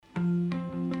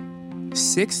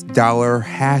$6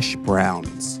 hash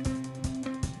browns.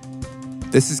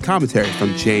 This is commentary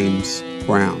from James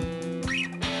Brown.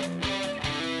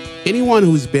 Anyone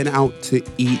who's been out to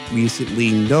eat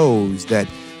recently knows that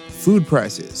food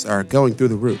prices are going through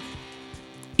the roof,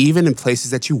 even in places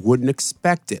that you wouldn't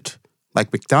expect it,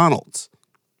 like McDonald's.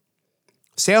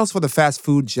 Sales for the fast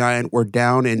food giant were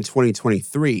down in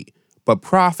 2023, but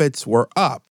profits were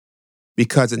up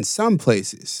because in some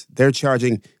places they're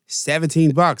charging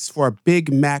 $17 for a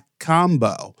Big Mac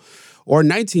combo or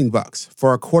 $19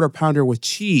 for a quarter pounder with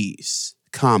cheese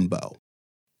combo.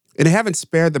 And they haven't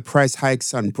spared the price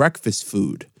hikes on breakfast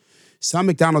food. Some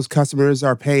McDonald's customers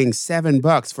are paying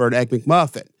 $7 for an Egg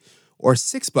McMuffin or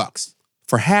 $6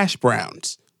 for hash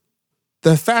browns.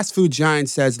 The fast food giant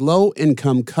says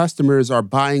low-income customers are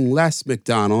buying less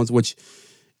McDonald's, which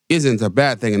isn't a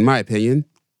bad thing in my opinion.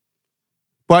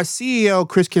 But CEO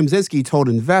Chris Kempczinski told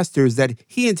investors that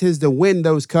he intends to win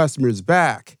those customers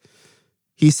back.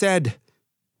 He said,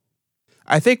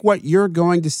 I think what you're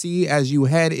going to see as you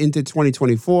head into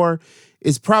 2024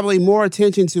 is probably more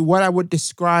attention to what I would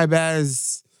describe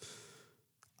as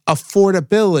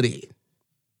affordability.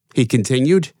 He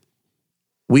continued,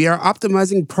 we are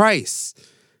optimizing price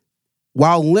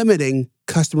while limiting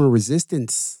customer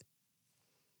resistance.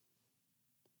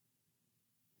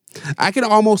 I can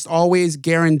almost always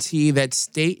guarantee that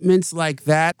statements like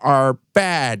that are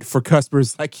bad for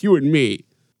customers like you and me.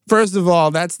 First of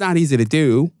all, that's not easy to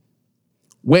do.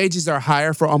 Wages are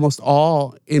higher for almost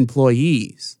all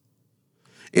employees.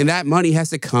 And that money has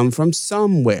to come from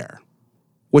somewhere,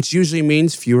 which usually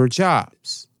means fewer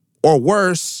jobs. Or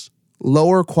worse,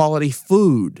 lower quality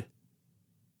food.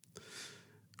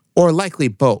 Or likely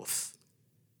both.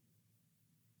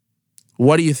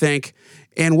 What do you think?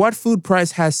 And what food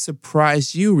price has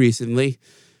surprised you recently?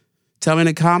 Tell me in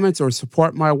the comments or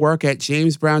support my work at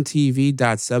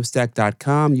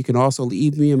jamesbrowntv.substack.com. You can also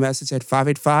leave me a message at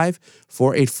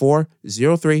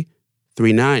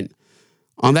 585-484-0339.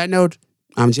 On that note,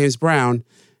 I'm James Brown,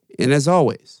 and as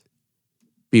always,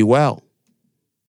 be well.